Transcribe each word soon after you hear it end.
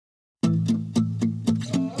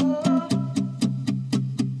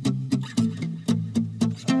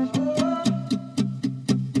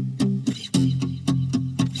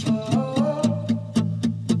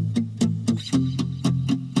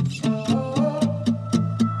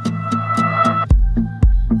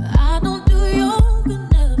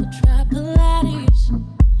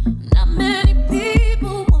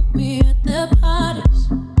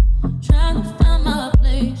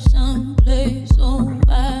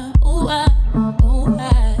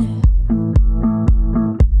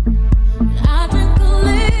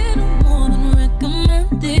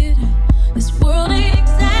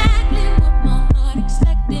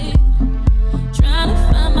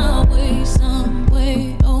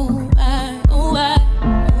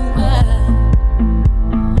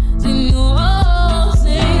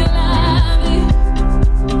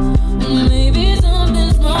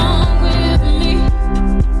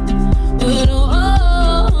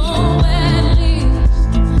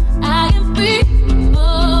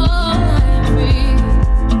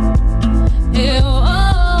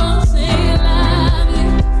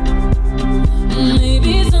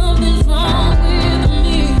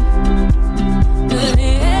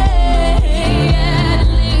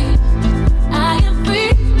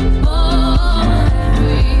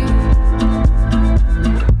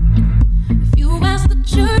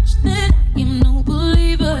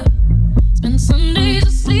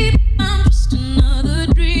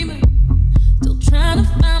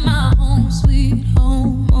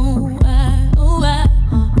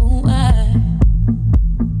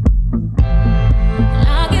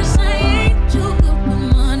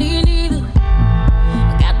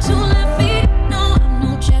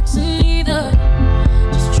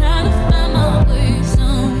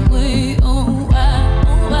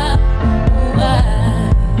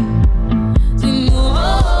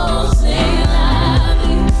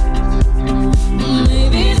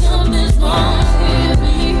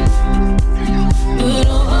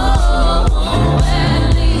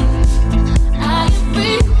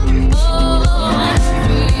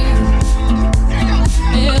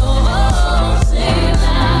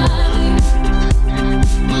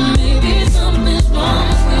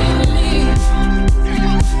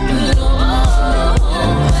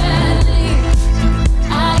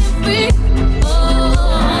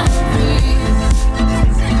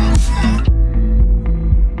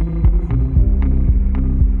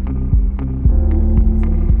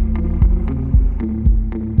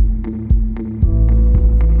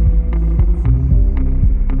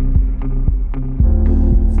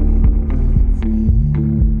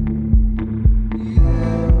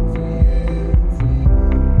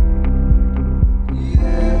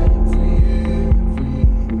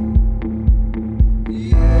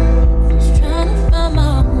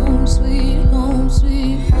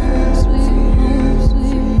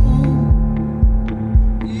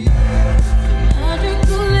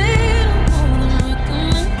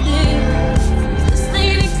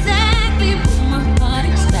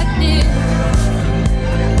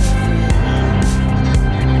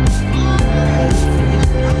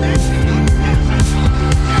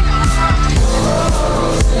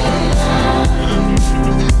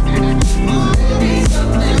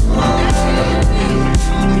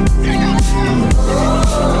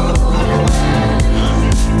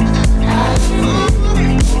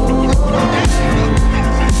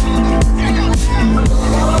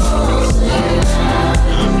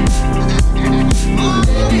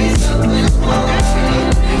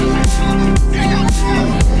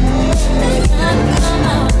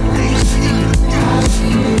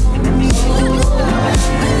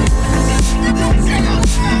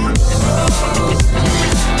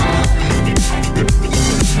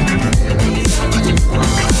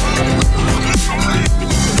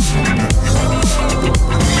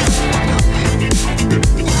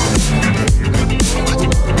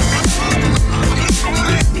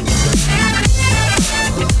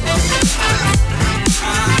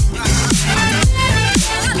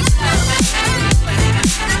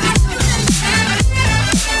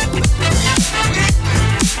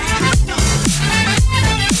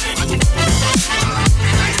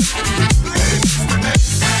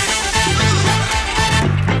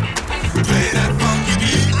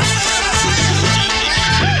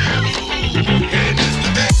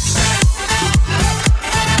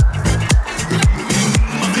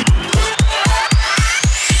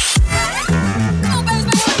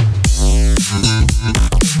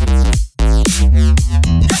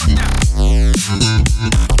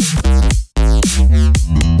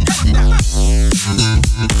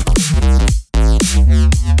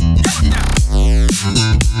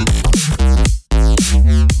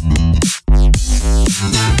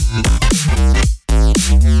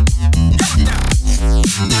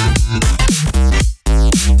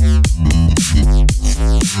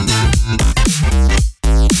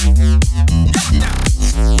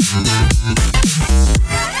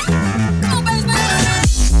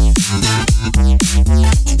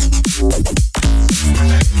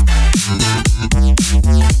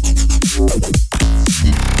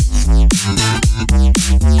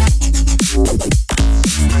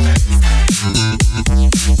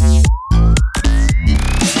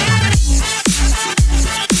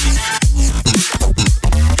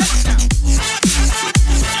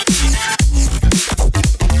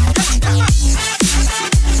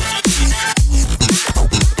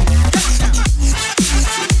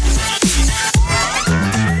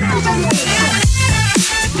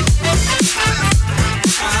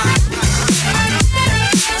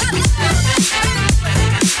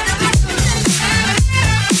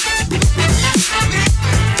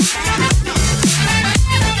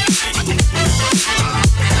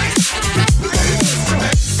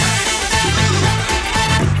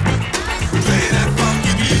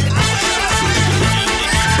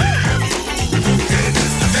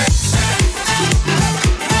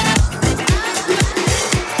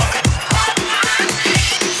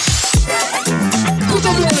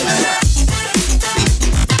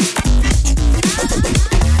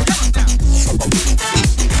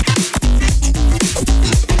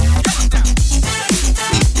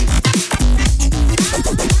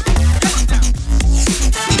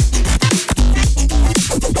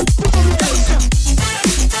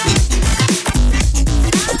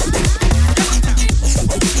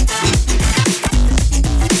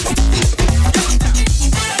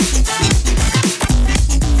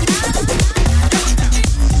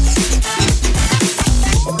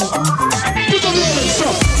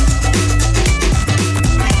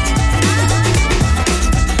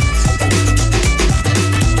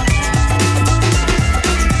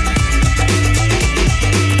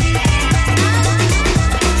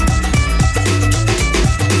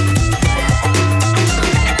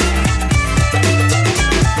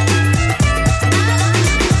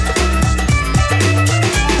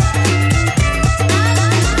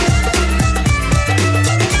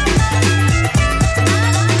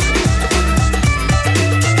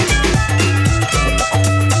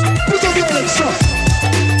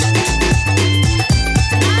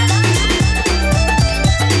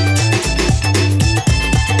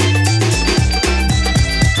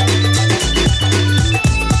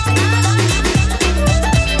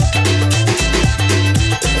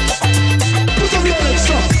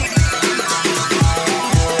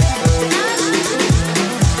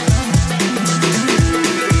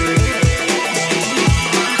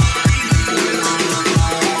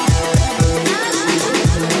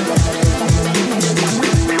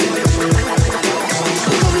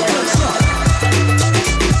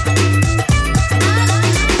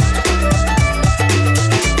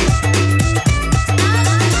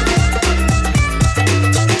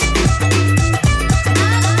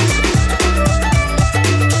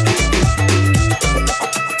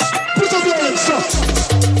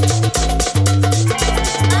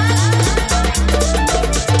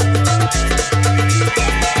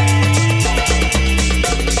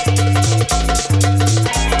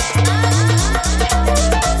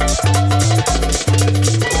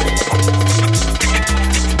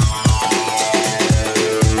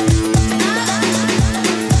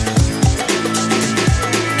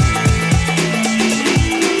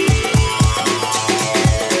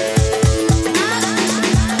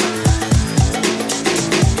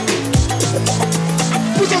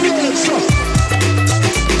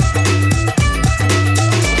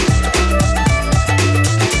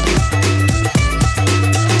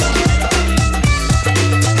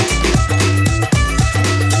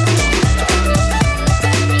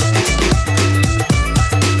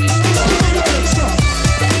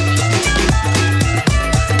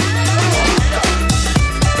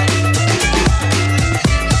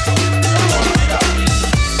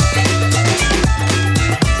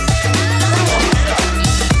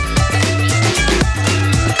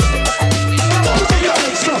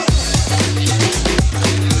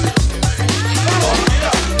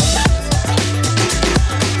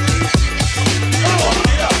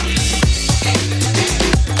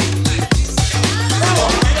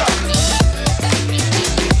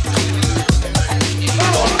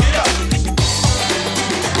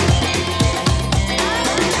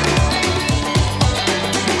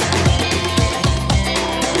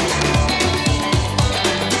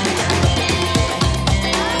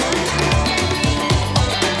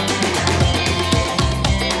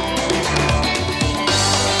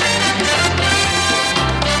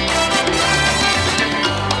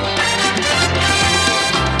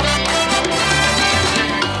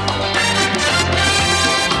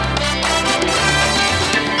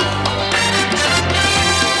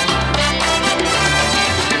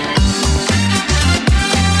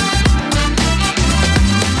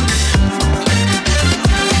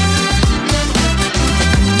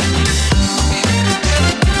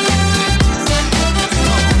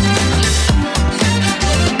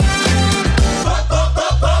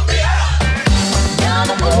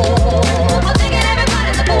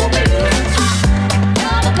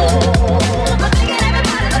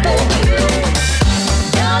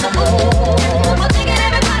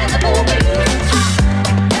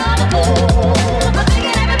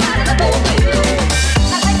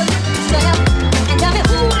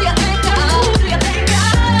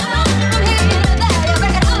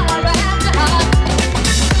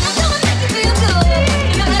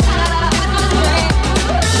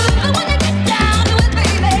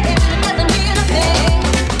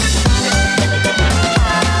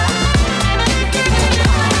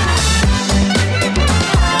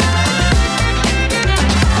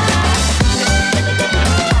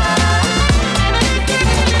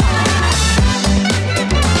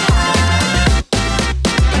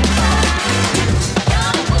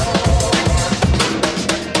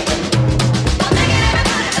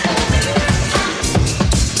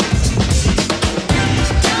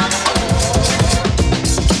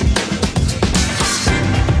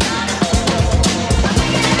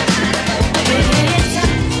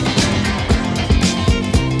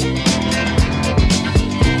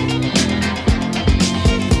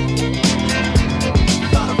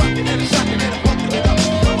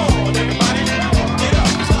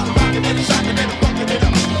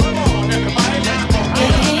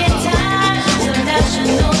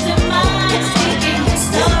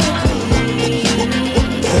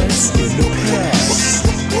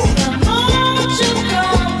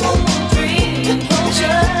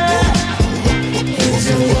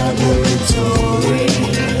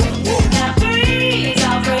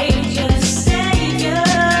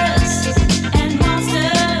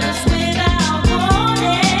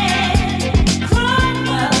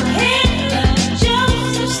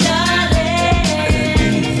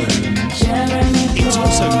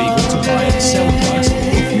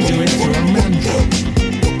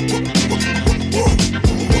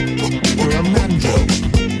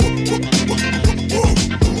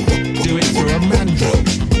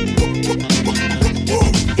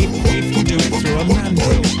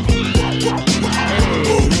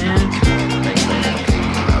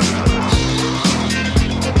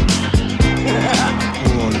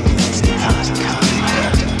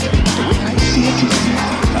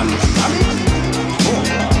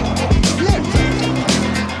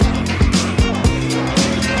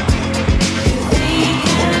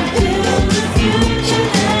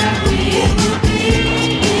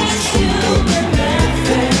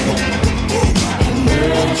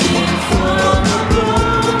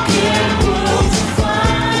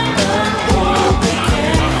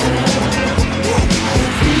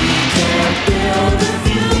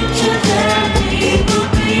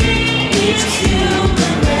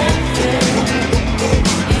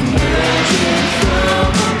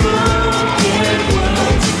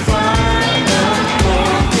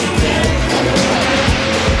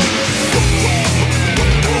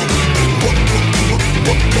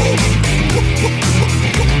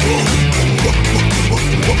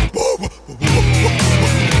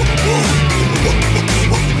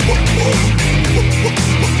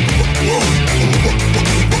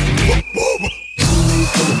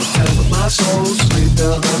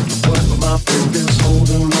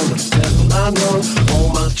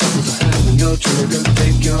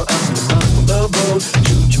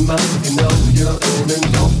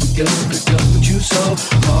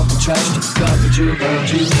attached to the carpet around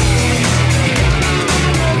you.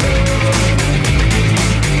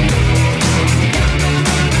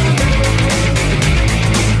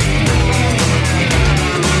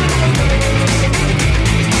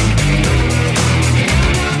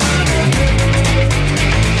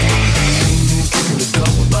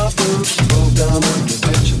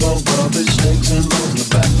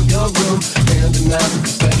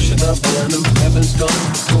 Heaven's gone,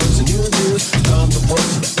 poison you abuse. From the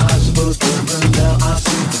voice of the eyes of both them, and now I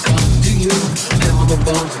see the coming to you. And on the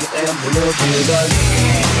bones of the emblem of your life.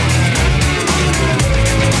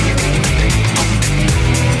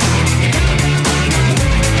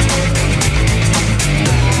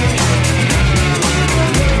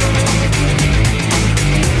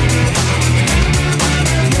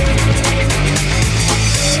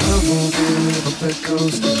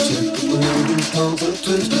 Echoes that take the wind and palms are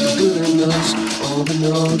twisted within us. All we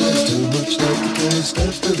know there's too much like the case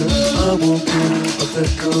after that. I won't give up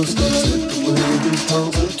echoes that take the wind and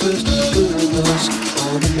palms are twisted within us.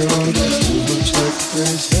 All we know there's too much like the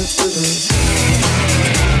case after that.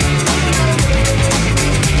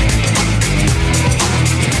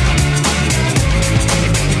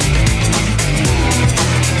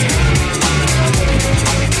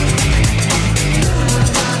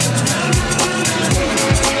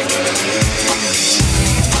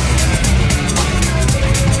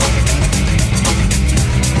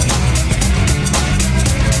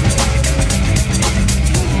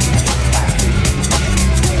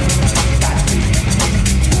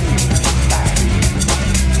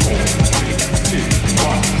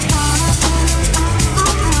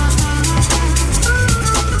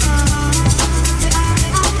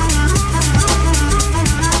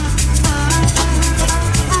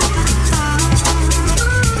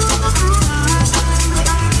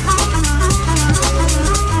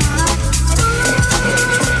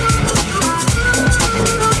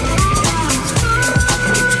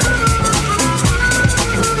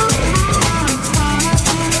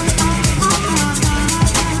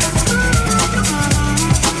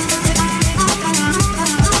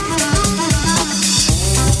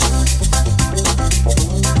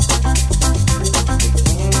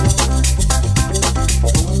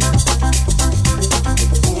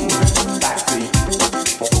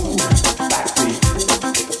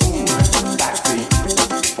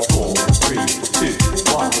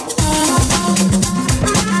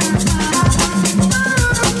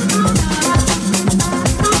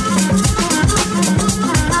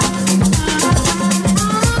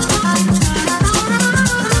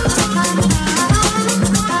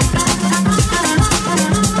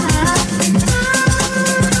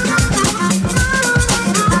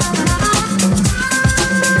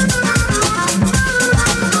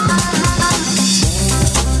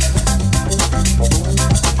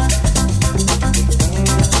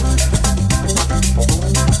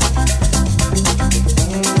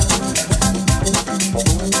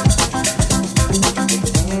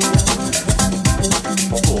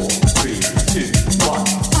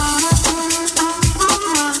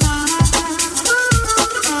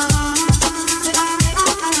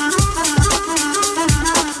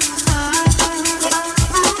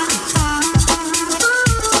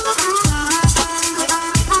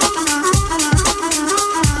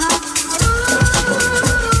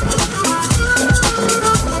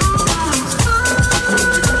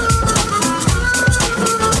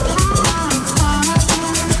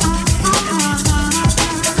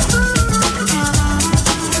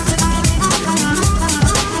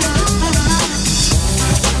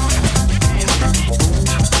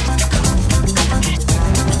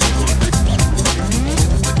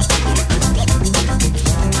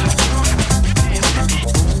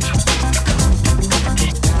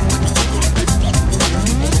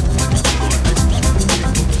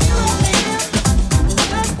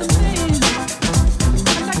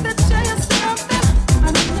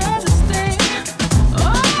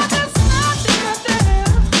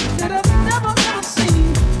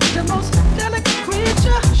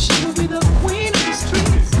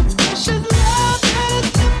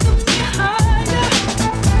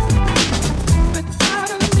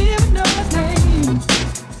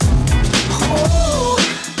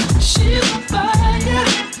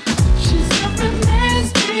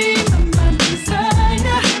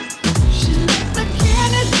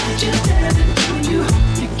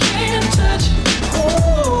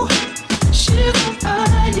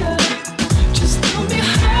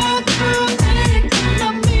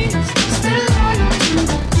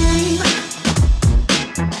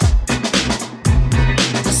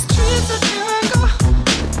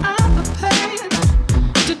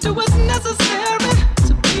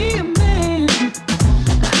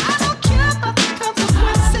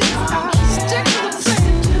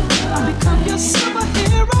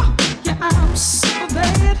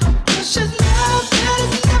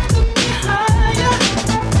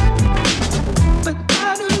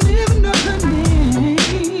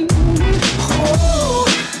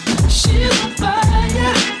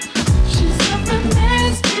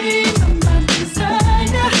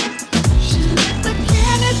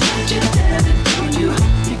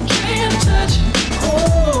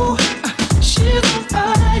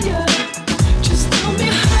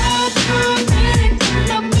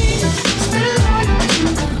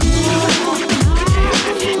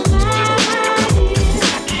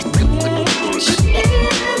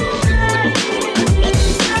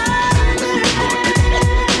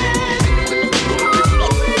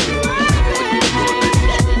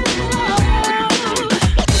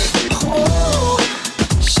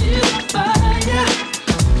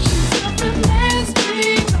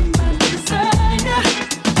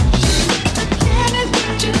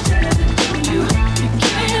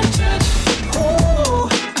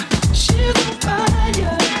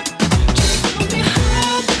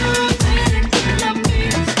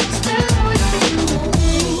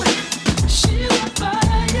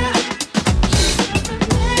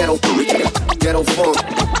 ghetto funk.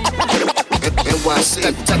 NYC,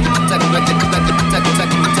 secondhand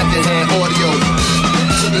audio.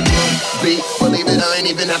 To the drum beat, believe it, I ain't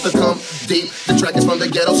even have to come deep. The track is from the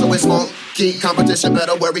ghetto, so it's funky. Competition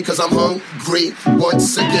better worry, cause I'm hungry.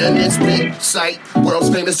 Once again, it's big sight. World's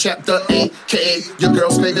famous chapter A.K.A. your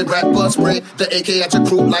girl's favorite rapper. Spray the AK at your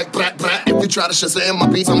crew like brat brat. If you try to Shazam my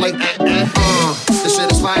beats, I'm like this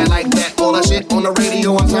shit is fire like that. All that shit on the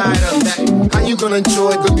radio, I'm tired of that. How you gonna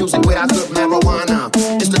enjoy good music without good marijuana?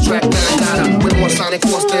 It's the track that I got with more sonic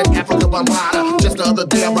force than Africa Bambaataa. Just the other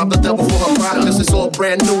day I robbed the devil for her product. This is all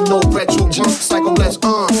brand new, no retro junk. Psycho bless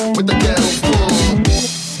with the ghetto funk.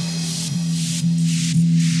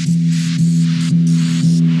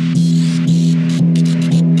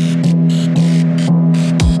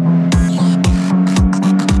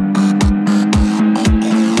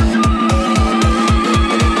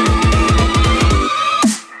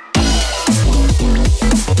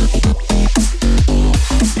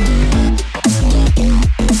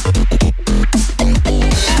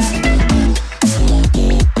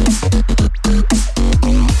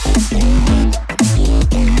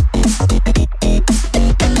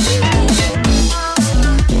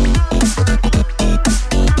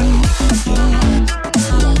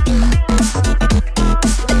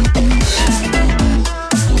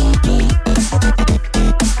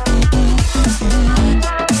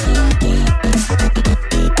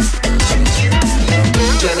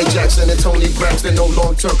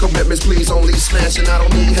 Long-term commitments, please only smashing. I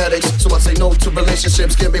don't need headaches, so I say no to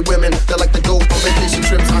relationships. Give me women that like to go on vacation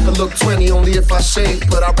trips. I can look 20 only if I shave,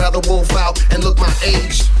 but I'd rather wolf out and look my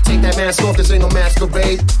age. Take that mask off, this ain't no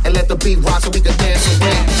masquerade, and let the beat rock so we can dance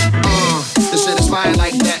away. This shit is fire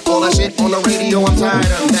like that. All that shit on the radio, I'm tired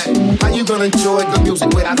of that. How you gonna enjoy good music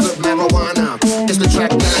without good marijuana? It's the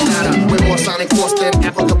track that I got with more sonic force than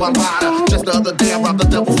Africa Bambaataa. Just the other day I robbed the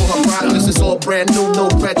devil for her product. This is all brand new, no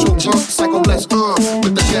retro junk. Psycho bless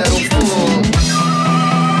with the ghetto funk.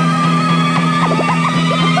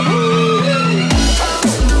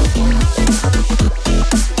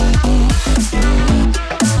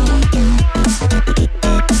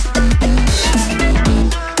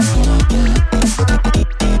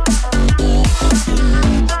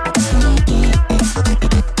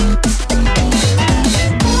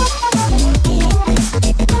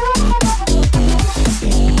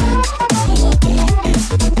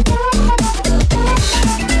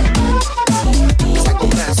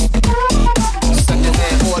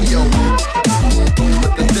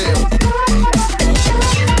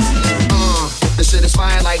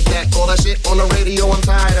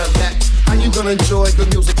 Enjoy good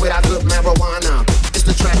music without good marijuana. It's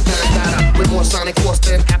the track that I got with more sonic force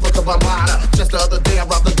than Africa Bambaataa. Just the other day I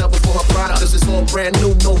robbed the devil for her product. This is all brand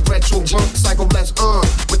new, no retro junk. Psycho bless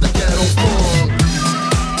with the ghetto funk.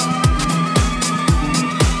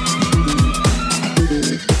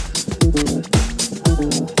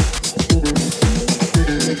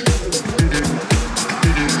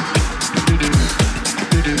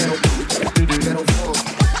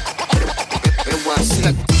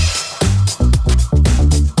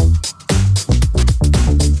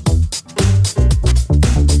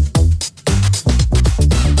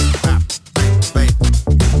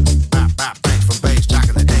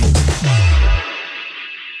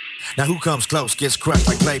 Now who comes close gets crushed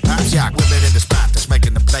like clay pops. Yock women in the spot that's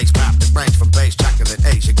making the place pop. The brains from base, chocolate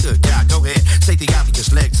Asia. Good God, go ahead, take the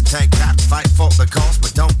obvious legs and tank top. Fight for the cause,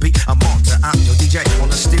 but don't be a martyr. I'm your DJ on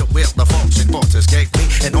the steel wheel. The function mortars gave me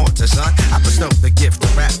an altar, son. I bestow the gift to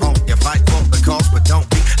rap on you. Fight for the cause, but don't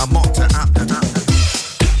be a martyr. I'm the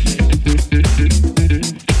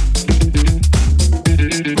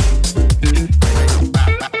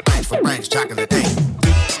brains for brains, chocolate Asia.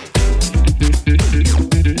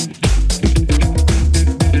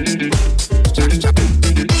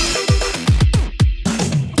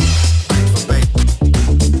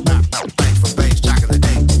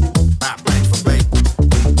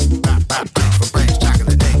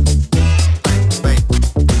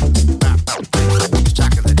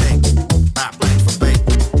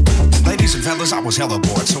 I was hella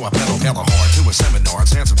bored, so I pedaled hella hard to a seminar in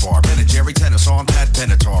Zanzibar. Ben and Jerry tennis on Pat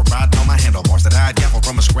Benatar, riding on my handlebars that I'd gaffled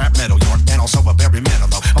from a scrap metal yard, and also a berry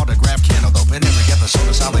manilow, autographed cantaloupe, and every episode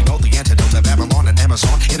of Sally Gold, the antidote to Babylon and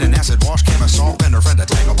Amazon, in an acid wash camisole, and her friend a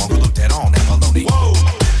tag along who looked at on abalone. Whoa!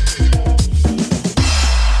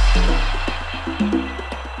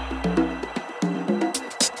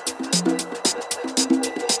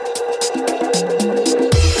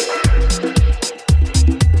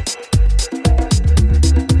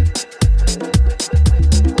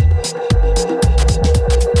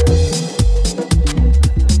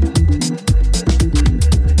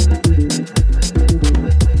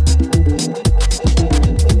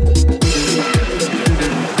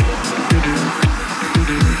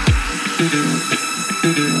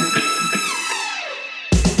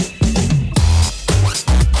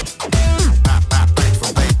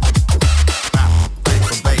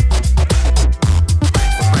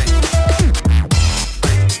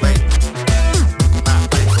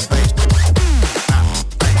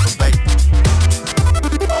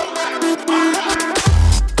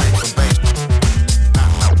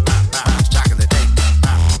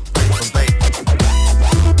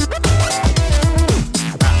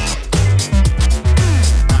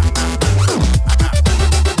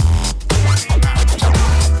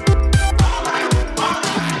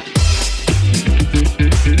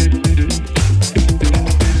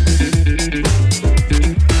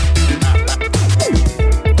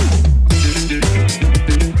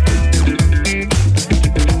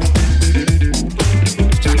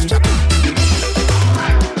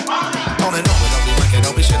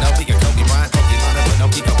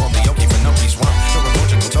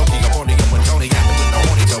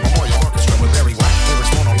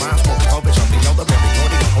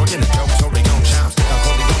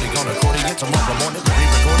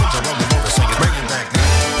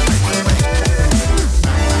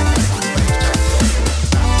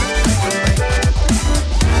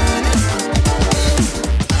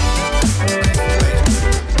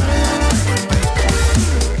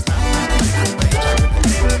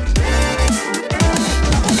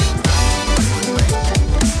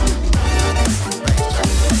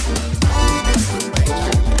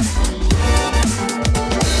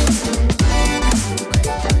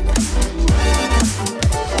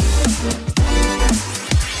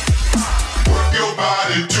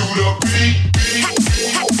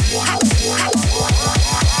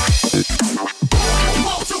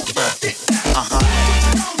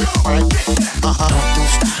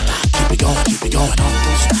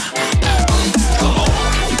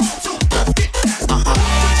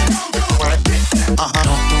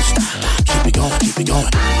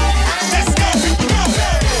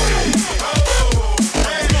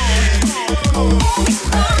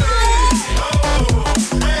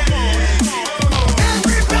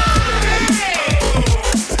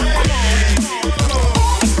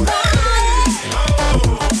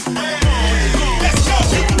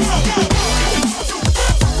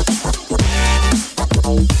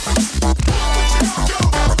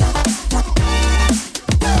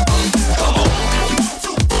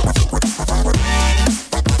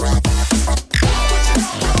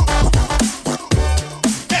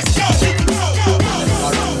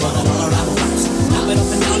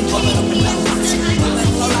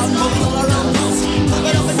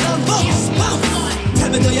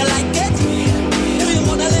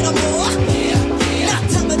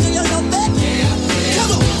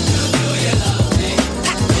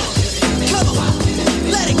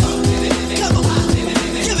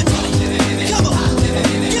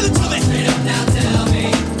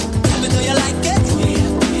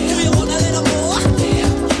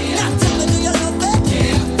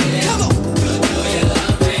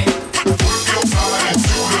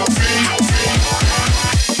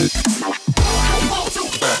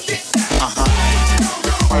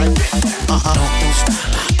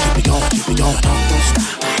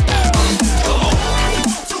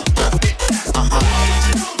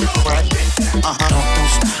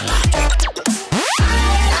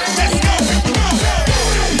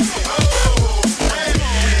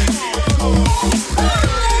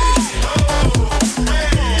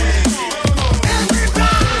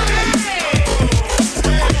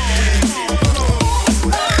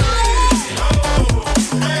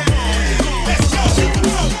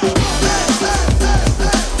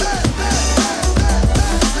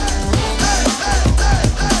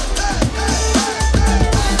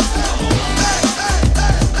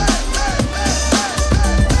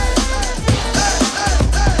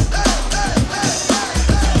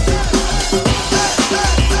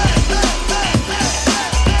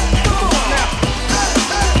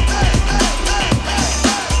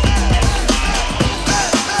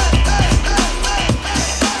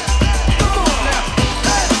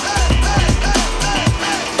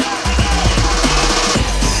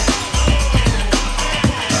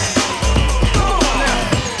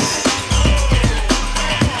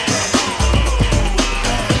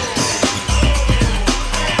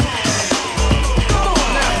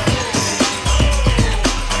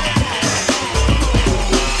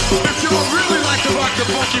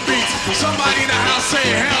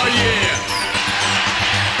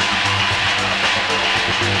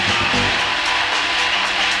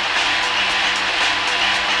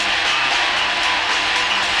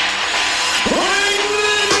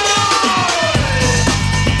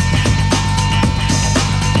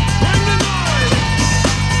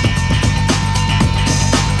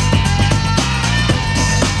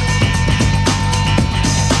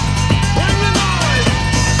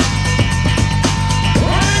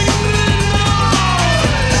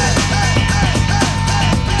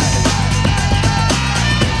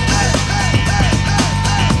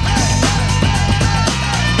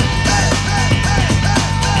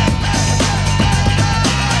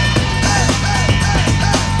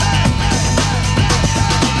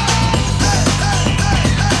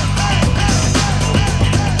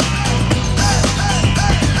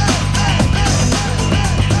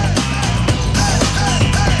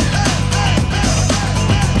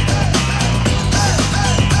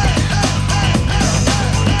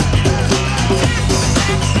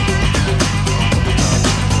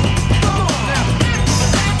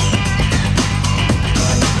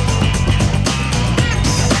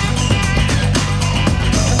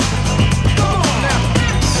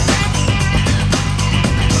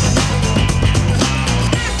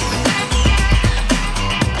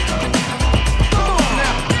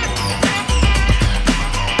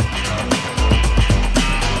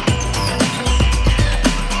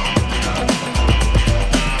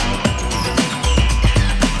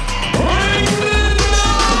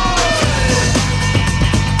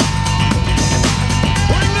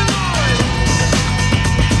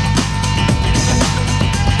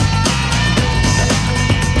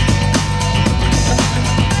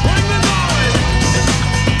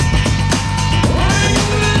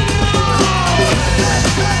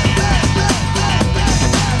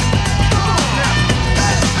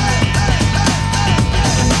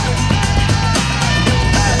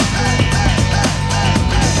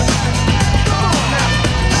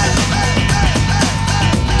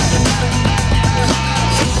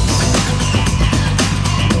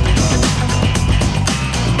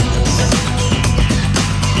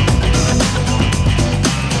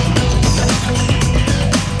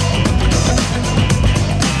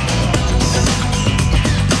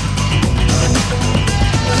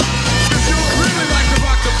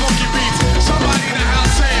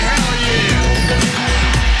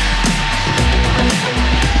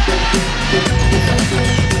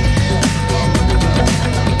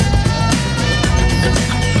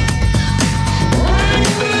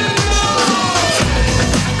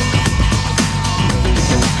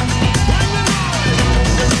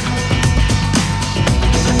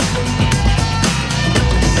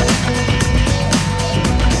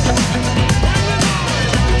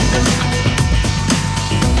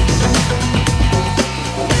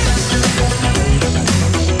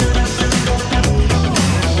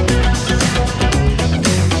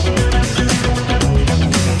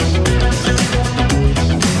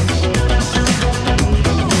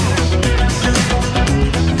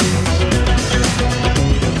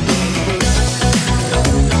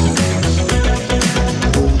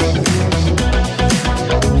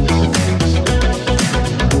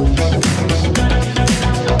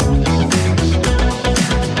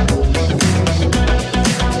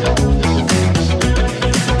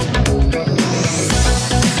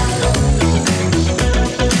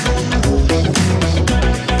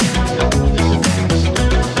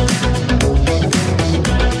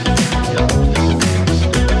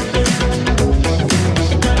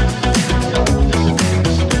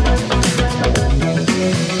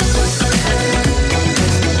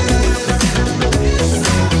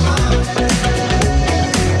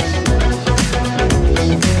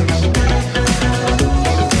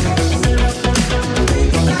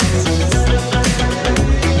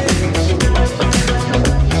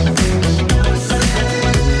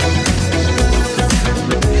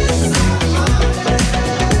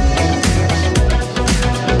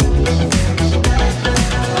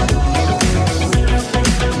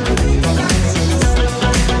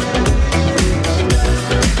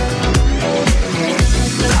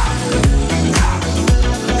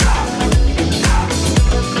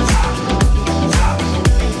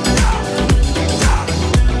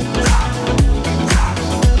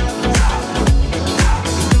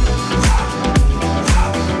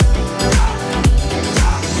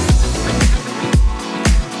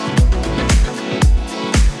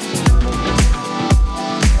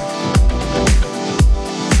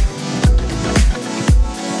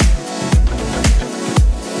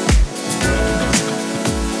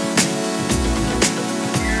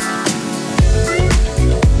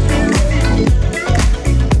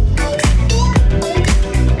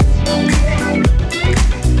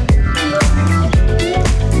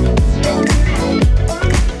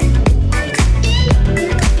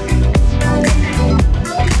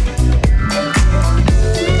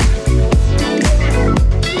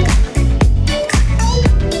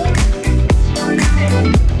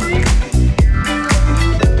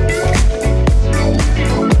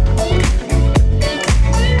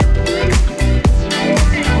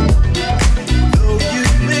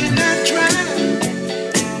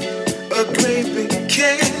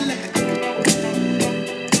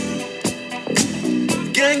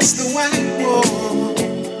 Against the white wall,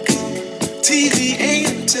 TV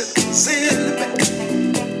antennas in the back.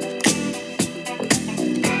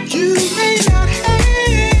 You may not have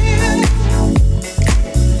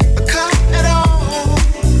a car at all,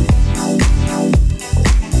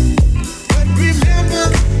 but remember,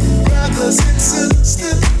 brothers and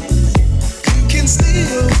sisters, you can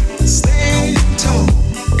still stand tall.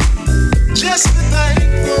 Just be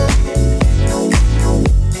thankful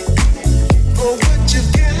for what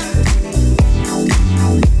you've got.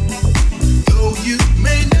 Though you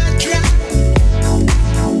may not drive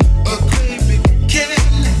a great big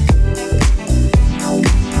Cadillac,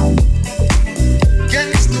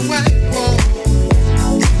 against the white wall,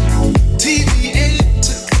 TV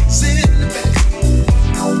antennas in the back.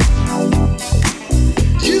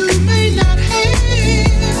 You may not have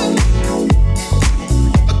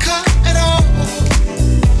a car at all,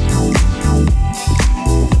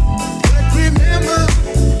 but remember,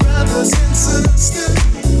 brothers and sisters,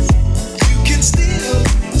 you can still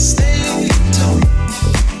stand tall.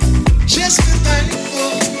 Just be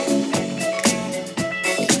thankful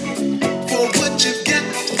for what you've got.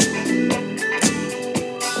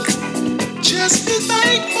 Just be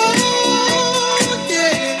thankful,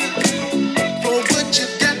 yeah, for what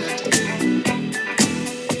you've got.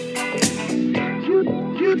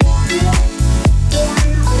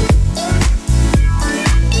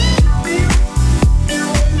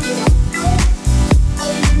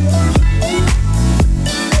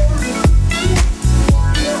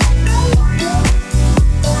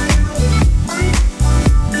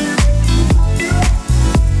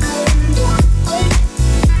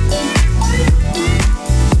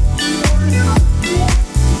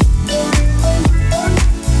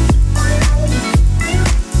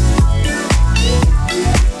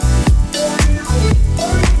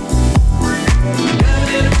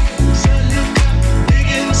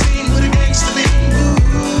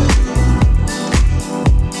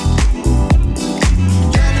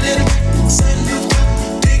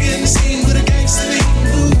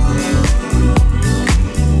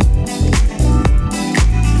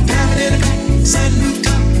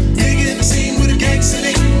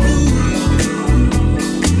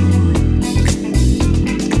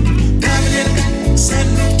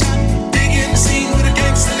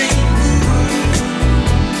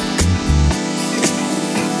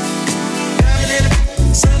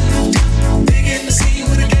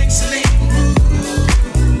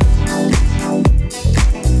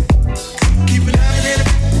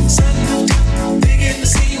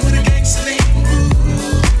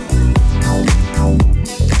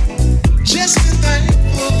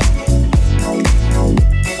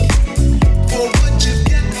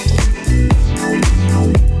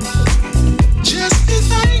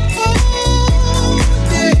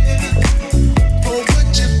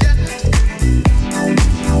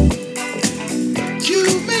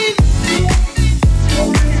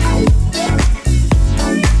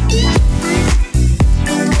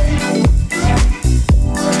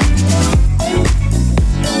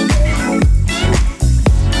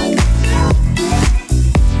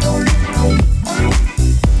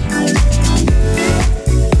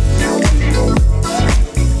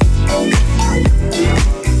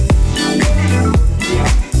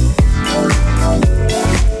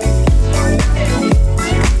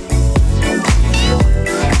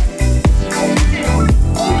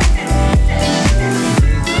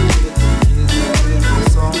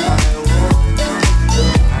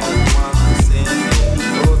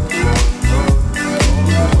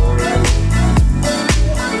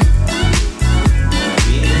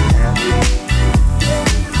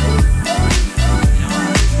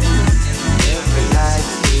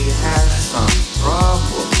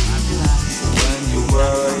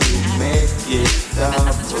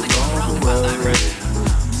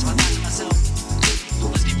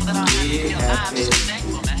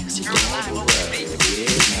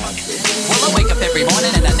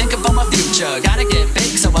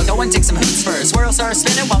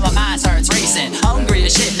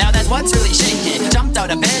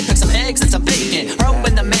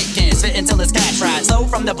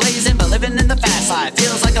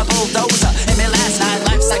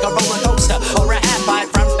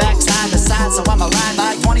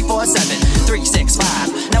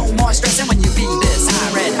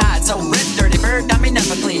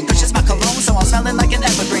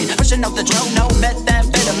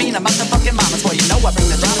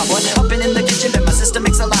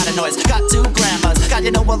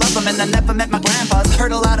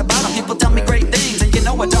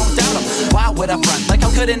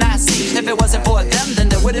 If it wasn't for them, then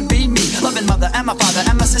there wouldn't be me. Loving mother and my father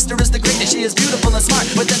and my sister is the greatest. She is beautiful and smart.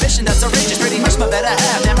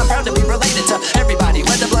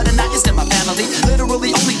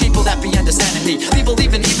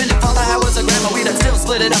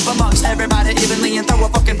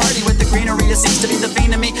 you seems to be the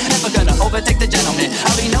fiend of me. Never gonna overtake the gentleman.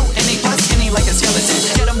 I'll be no any plus skinny like a skeleton.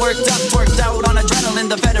 Get him worked up, twerked out on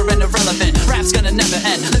adrenaline. The veteran irrelevant. Rap's gonna never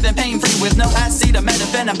end. Living pain free with no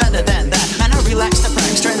acetaminophen. I'm better than that. Man, I relax the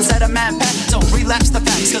facts. Trend set a man pack. Don't relapse the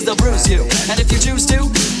facts, cause they'll bruise you. And if you choose to,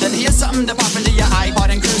 then here's something to pop into your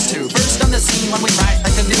iPod and cruise to. First on the scene when we ride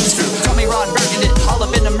like a news crew. Call me Rod Burgundy, all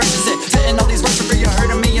up in emergency. Fitting all these words for free. You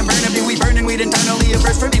heard of me and burning me. We burning weed internally. A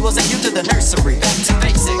verse for me will send you to the nursery. Back to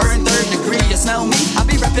basics. Earn third degree. You smell me? I'll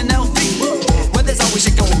be reppin' LV. Well, there's always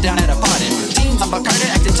shit going down at a party. Teams on Bacardi,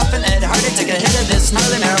 acting tough and Ed Hardy. Take a hit of this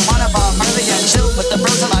gnarly marijuana bomb. Marley and chill with the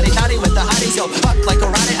bros. A lottie with the hotties. Yo, fuck like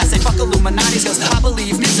karate. I say fuck Illuminati's, cause I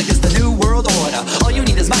believe music is the new world order. All you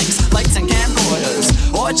need is mics, lights, and camcorders.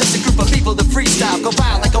 Or just a group of people to freestyle. Go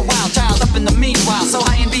wild like a wild child up in the meanwhile. So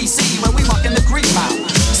high in BC when we walk in the Green Mile.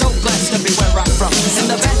 So blessed to be where I'm from. In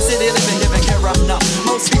the bad city living, giving care of none.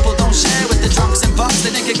 Most people don't share with the drunks and bucks.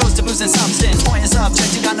 They think it goes to booze and substance. Point and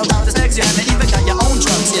subject, you got no doubt as legs. You haven't even got your own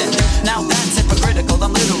drugs yet. Now that's hypocritical,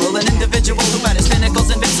 I'm literal. An individual who at his pinnacle's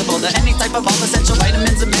invincible to any type of all essential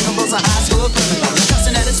vitamins and minerals. A high school criminal,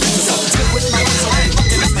 cussing at his physical. Still with my life, so I ain't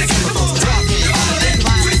fucking up my chemicals. Dropping on a thin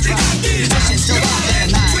line to drop. Pushing still out there,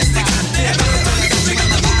 9 to 5.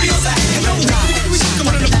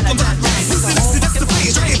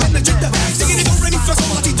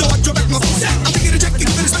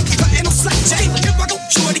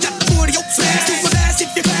 Shorty got the 40 oak flash. Do my last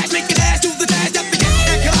if you crash, make it ass to the dash. Got the get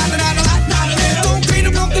that collide, not a lot, not a little. Don't clean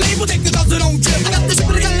up, don't believe, we'll take the dozen on trip. I got this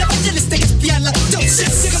super gun, I'm just the it's beyond like dope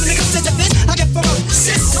shit. Sick of niggas, such a bitch, I get from out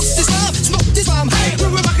shit. Smoke this bomb, hey.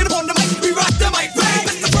 We're rocking upon the mic, we rock the mic, right?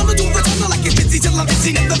 Best to follow to the tunnel like it's busy till I'm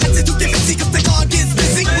busy. Never fancy to get busy, cause the car gets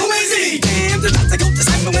busy. Amazing, damn, the nights I go to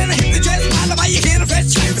cypher when I hit the dress. Mile by your hand, a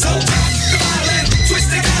fresh track. So, the violin,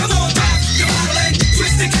 twist the cat, on top. The violin,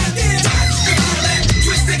 twist the cat,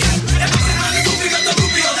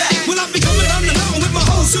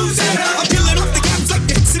 I'm peeling off the caps like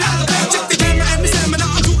it's an Alabama. Check the camera and the stamina.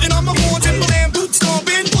 I'm shooting on my horn. Timberland boots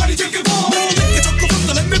stomping. Party drinking ball. More liquor, chocolate from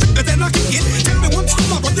the let me rip it, then I kick it. Tell me once from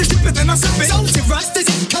my brother, sip it, then I sip it. So she rust is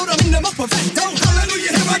it, coat them in them up perfecto.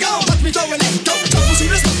 Hallelujah, here I go. Watch me throw an echo. Trouble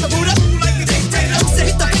shooters, stop the Buddha. Like a dictator. Just to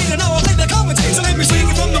hit the beat and now I play the commentator. So let me swing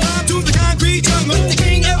it from the rhyme to the concrete jungle. The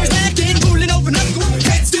king, Aries, Latin, pulling over knuckle.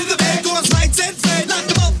 Heads to the bed, guns, lights, and fed. Lock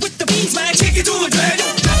them up with the beeswax. Kick it to a dread.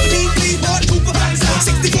 Got the beat, please, water, Cooper,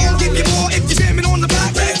 64, give you more if you're jamming on the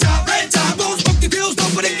block. Red top, won't smoke the pills, no,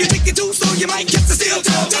 but if you think it too slow, you might catch the steel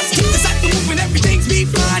toe. Just keep the cypher moving, everything's me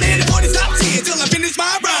flying, and the party stops here till I finish my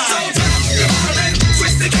rhyme. So drop the violin,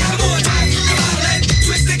 twist the cap, boy, drop the violin,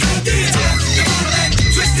 twist the cap, yeah, drop the violin,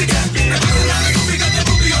 twist the cap, and put it on the movie, got the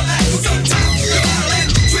movie on that. So drop the violin,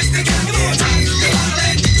 twist the cap, yeah, drop the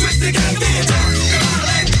violin, twist the cap, yeah, drop the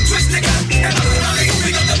violin, twist the cap, and put it on the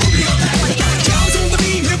movie, got the movie on that. Cows on the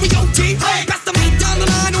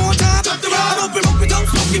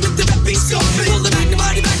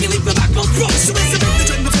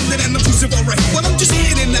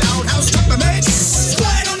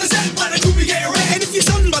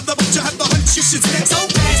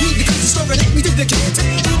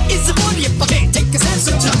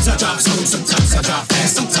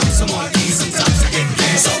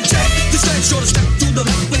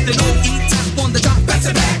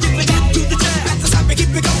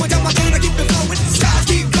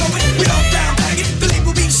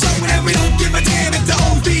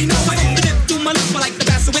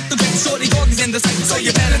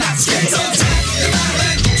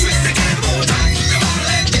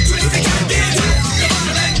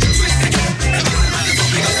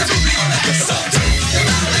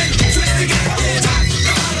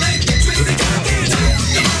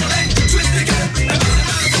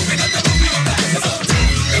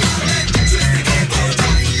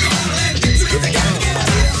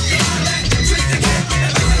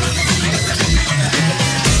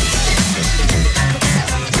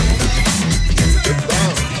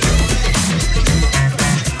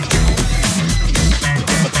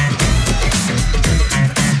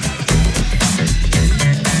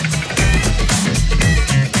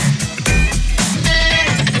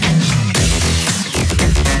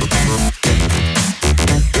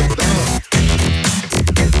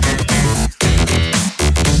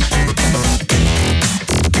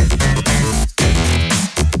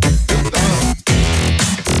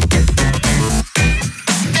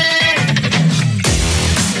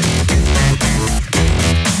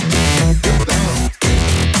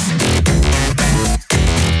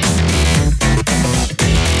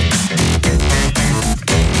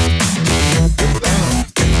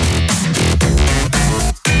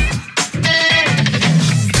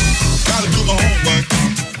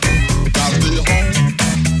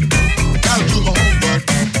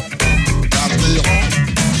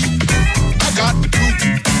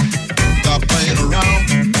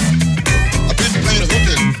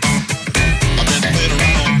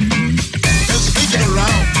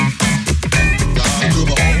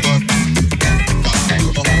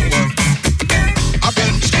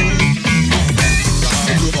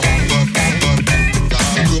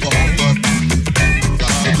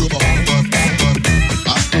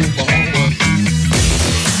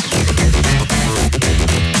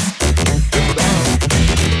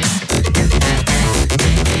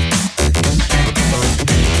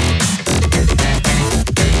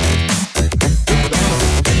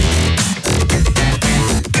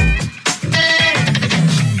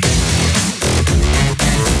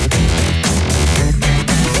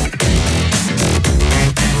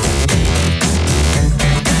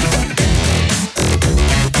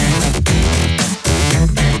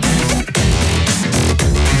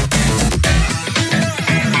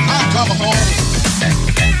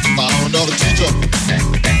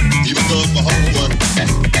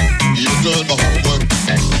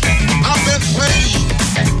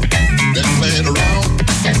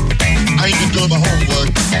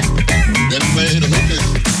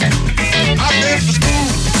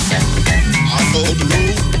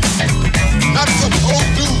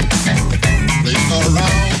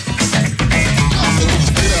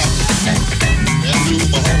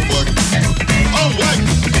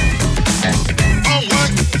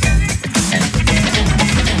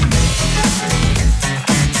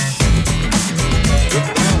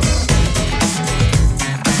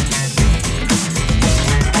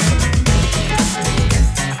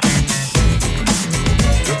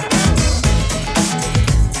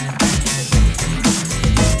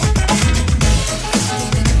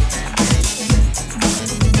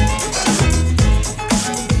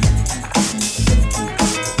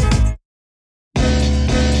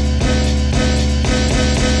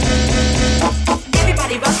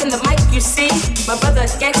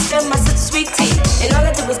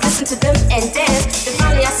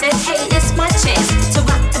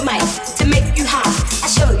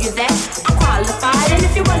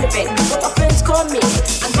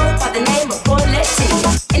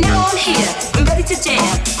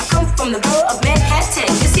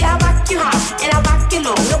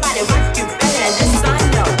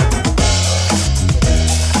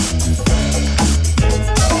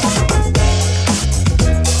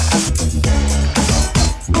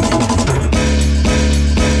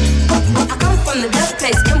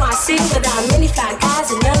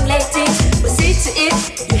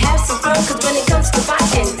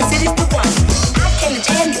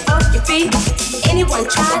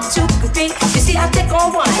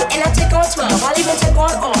and take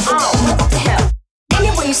on all. Oh, what the hell?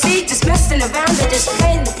 Anyone you see just messing around, they're just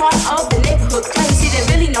playing the part of the neighborhood clown. You see, they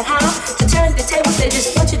really know how to turn the tables. They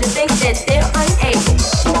just want you to think that they're unable.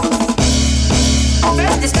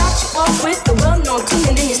 First they start you off with the well-known tune,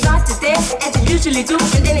 and then you start to dance as you usually do,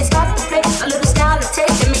 and then they start to play a little style of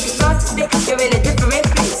tape and make you start to think you're in a different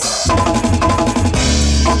place.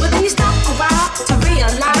 But then you stop a while to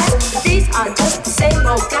realize that these are just the same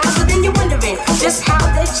old guys. But then you're wondering just how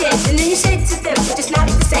they changed, and then you say to them, it's just not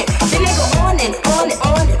the same. Then they go on and on and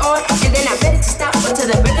on and on, and they're not ready to stop until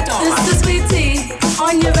the break of dawn. This is Sweet Tea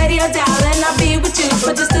on your radio dial, and I'll be with you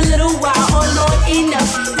for just a little while. Oh Lord, enough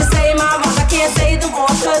to say my wrongs. I can't say them all,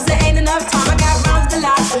 cause there ain't enough time. I got rhymes to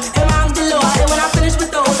lie and rhymes galore, and when I finish with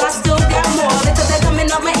those, I still got more, because they're coming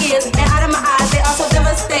up my ears and out of my eyes. They are so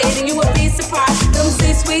devastating, you would be surprised. Them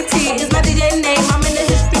see Sweet Tea is my DJ name. I'm in the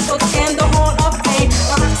history books and the Hall of Fame.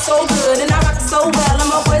 I rock so good and I rock so well, and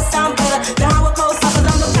my voice sound better than how it goes, cause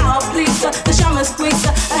I'm the power pleaser, the shaman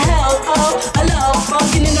squeezer, a hell of a love bug.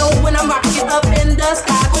 And you know when I'm rocking it up in the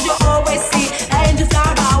sky, cause you always see an angel fly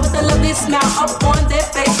by with a lovely smile up on their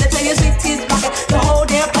face. They tell you Sweet Tea's rocking the whole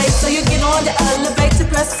damn place. So you get on the elevator,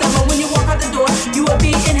 press 7. When you walk out the door, you will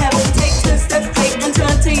be in heaven. Take 10 steps straight and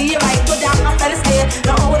turn to your right. Go down off that stair,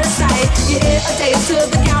 now over the side. You hear a taste to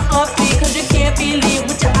the count of 3, cause you can't believe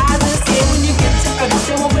what your eyes are seeing. When you get to earth,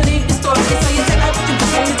 they won't believe your story. So you take up to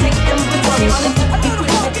and you take inventory on the equipment.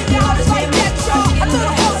 Now it's like that, y'all. A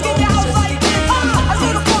little funk in your house like this. A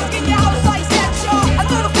little funk in your house like that, y'all. A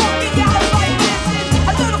little funk in your house like this.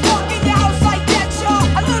 A little funk in your house like that, y'all.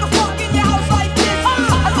 A little funk in your house like this.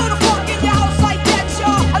 A little funk in your house like that,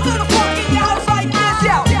 y'all. A little funk in your house like this,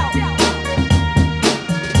 y'all.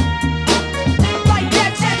 Like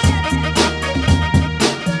that,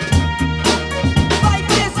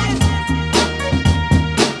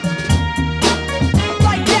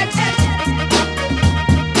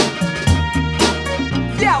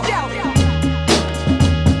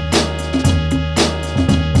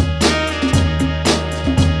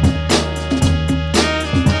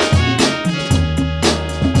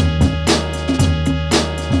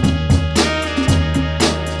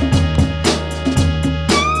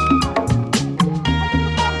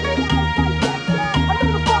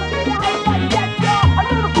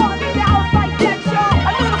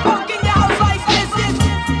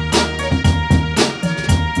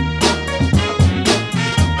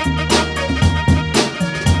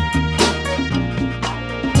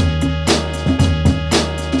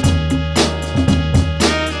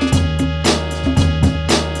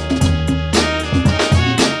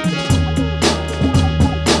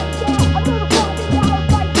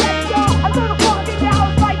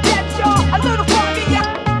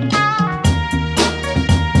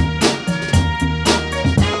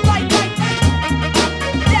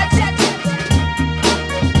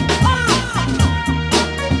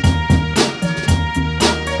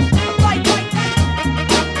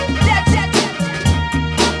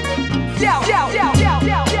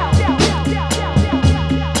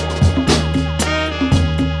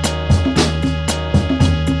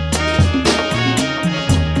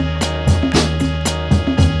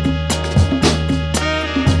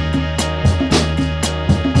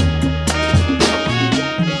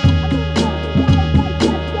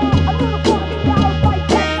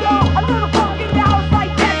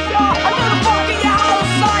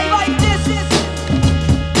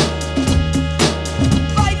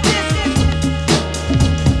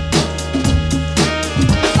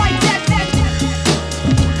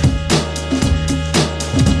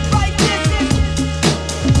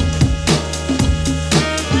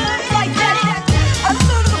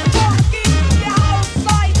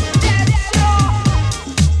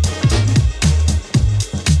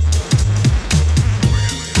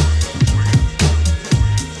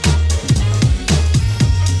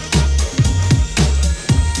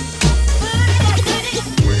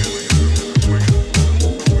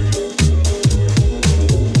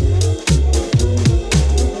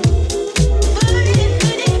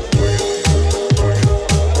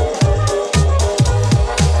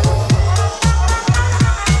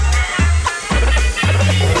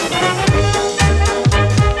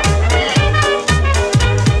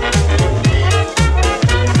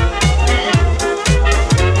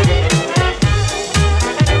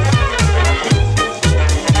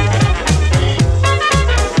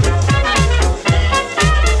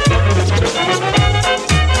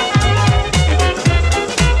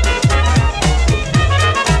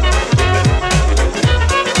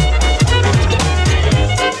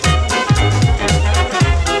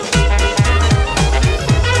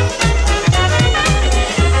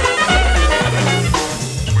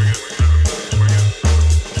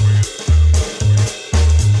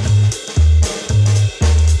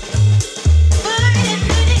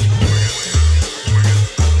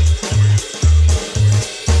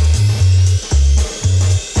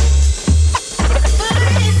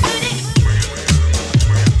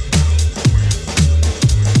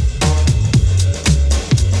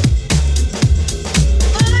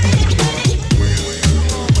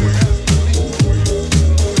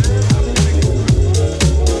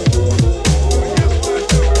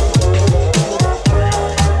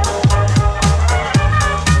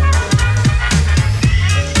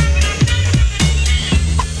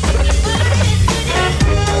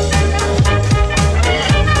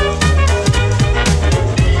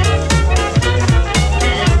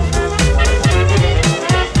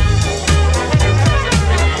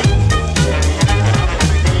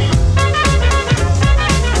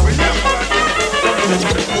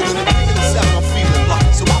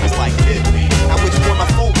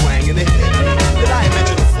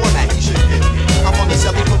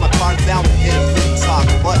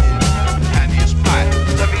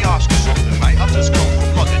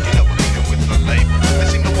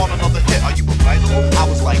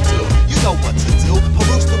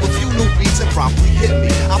 hit me.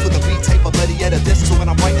 I put the beat tape or better yet a disc, so when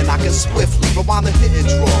I'm writing I can swiftly rewind the hitting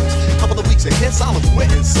drums. Couple of weeks of hits, I'll have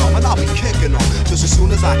written some, and I'll be kicking them just as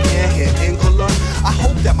soon as I can hit England. I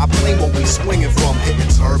hope that my plane won't be swinging from hitting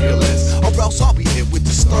turbulence, or else I'll be hit with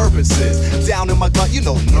disturbances. Down in my gut, you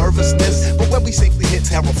know, nervousness. But when we safely hit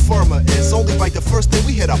terra firma, it's only right the first day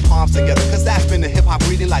we hit our palms together, cause that's been the hip-hop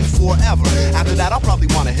reading like forever. After that, I'll probably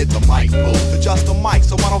wanna hit the mic booth, adjust the mic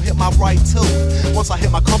so I don't hit my right tooth. Once I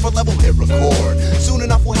hit my comfort level, hit record. Soon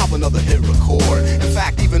enough, we'll have another hit record. In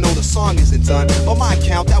fact, even though the song isn't done, by my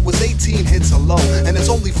count, that was 18 hits alone, and it's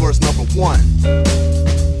only verse number 1.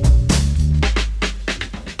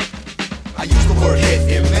 I use the word hit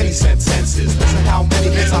in many sentences. Listen how many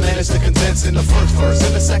hits I managed to condense in the first verse.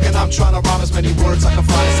 In the second, I'm trying to rhyme as many words I can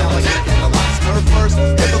find to sound like it in the last third verse.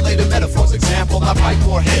 In related metaphors, example, I write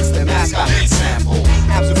more hits than Mask, I hit sample.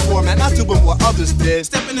 Absent format, not doing what others did.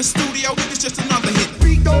 Step in the studio, it's just another hit.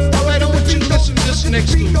 Alright, I want you to listen to this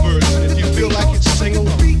next two verse. If you feel like it's sing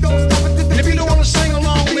along. And if you don't want to sing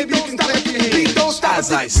along, maybe you can clap your hands.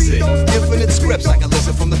 As I sit, infinite scripts I can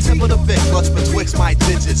listen from the tip of the big clutch betwixt my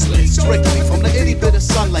digits lit strictly from the itty bit of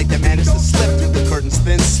sunlight that managed to slip through the curtain's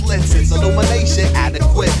thin slits. It's illumination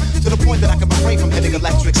adequate to the point that I can refrain from hitting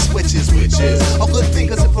electric switches, which is a good thing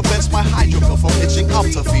cause it prevents my hydrophone from pitching up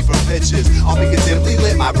to fever pitches. I'll be dimly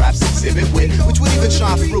lit, my raps exhibit wit, which would even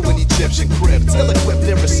shine through an Egyptian crib. Ill-equipped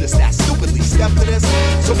lyricists that stupidly step to this.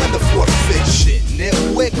 So when the fourth fit shit,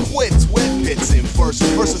 nitwit quits with hits in verses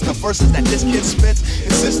versus the verses that this kid spits.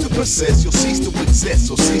 Insist to persist, you'll cease to exist.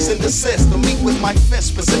 So cease and desist, to meet with my fist,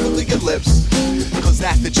 specifically your lips. Cause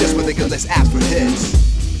that's the gist where they can list ask for hits.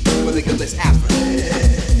 Where they can list ask for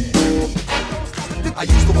hits. I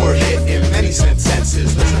use the word hit in many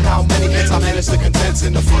sentences. Listen how many hits I managed to condense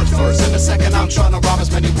in the first verse. In the second, I'm trying to rhyme as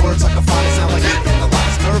many words I can find to sound like it in the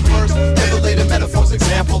last third verse. In related metaphors,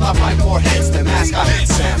 example, I write more hits than Mask, I hit